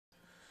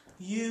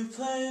You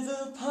play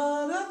the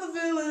part of the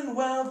villain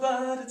well,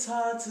 but it's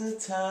hard to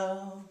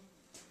tell.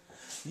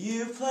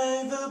 You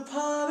play the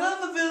part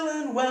of the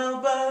villain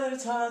well, but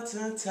it's hard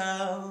to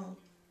tell.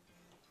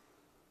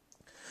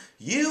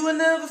 You were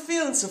never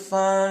feeling so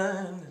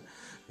fine.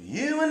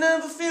 You were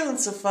never feeling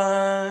so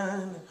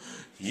fine.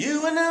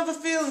 You were never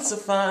feeling so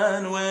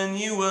fine when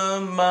you were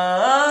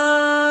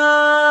mine.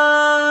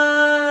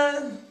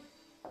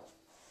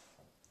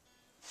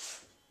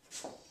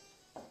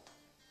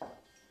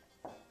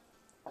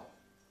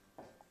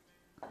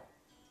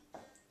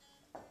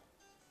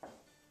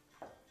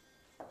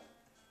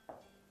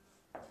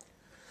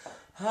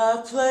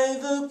 I play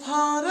the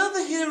part of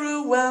the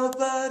hero well,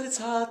 but it's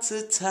hard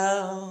to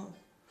tell.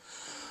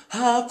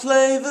 I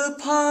play the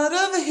part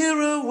of the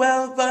hero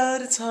well,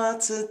 but it's hard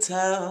to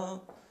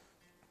tell.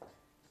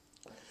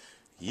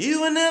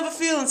 You were never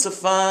feeling so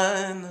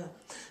fine.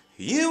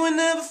 You were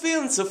never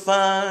feeling so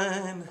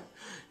fine.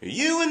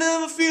 You were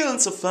never feeling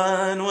so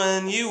fine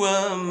when you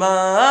were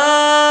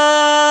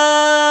mine.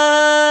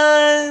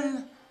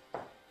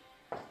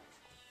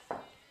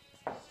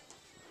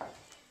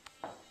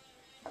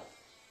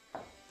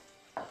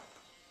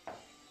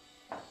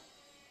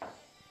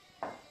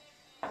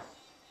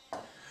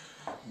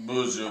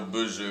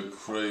 Booja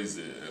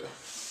crazy.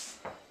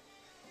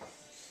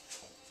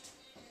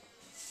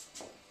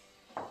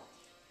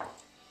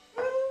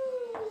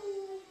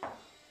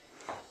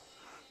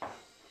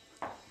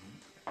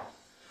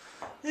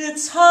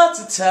 It's hard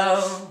to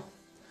tell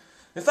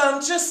if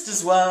I'm just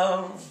as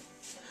well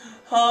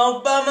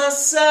all by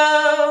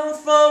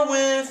myself or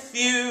with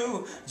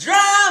you,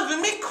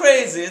 driving me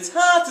crazy. It's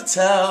hard to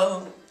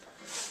tell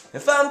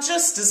if I'm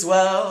just as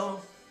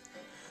well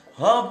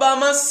all by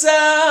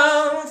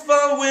myself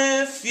or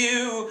with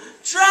you,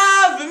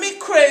 driving me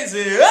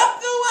crazy.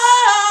 Up the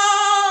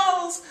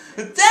walls,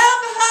 down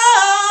the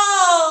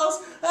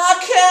halls, I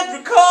can't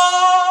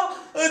recall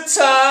a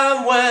time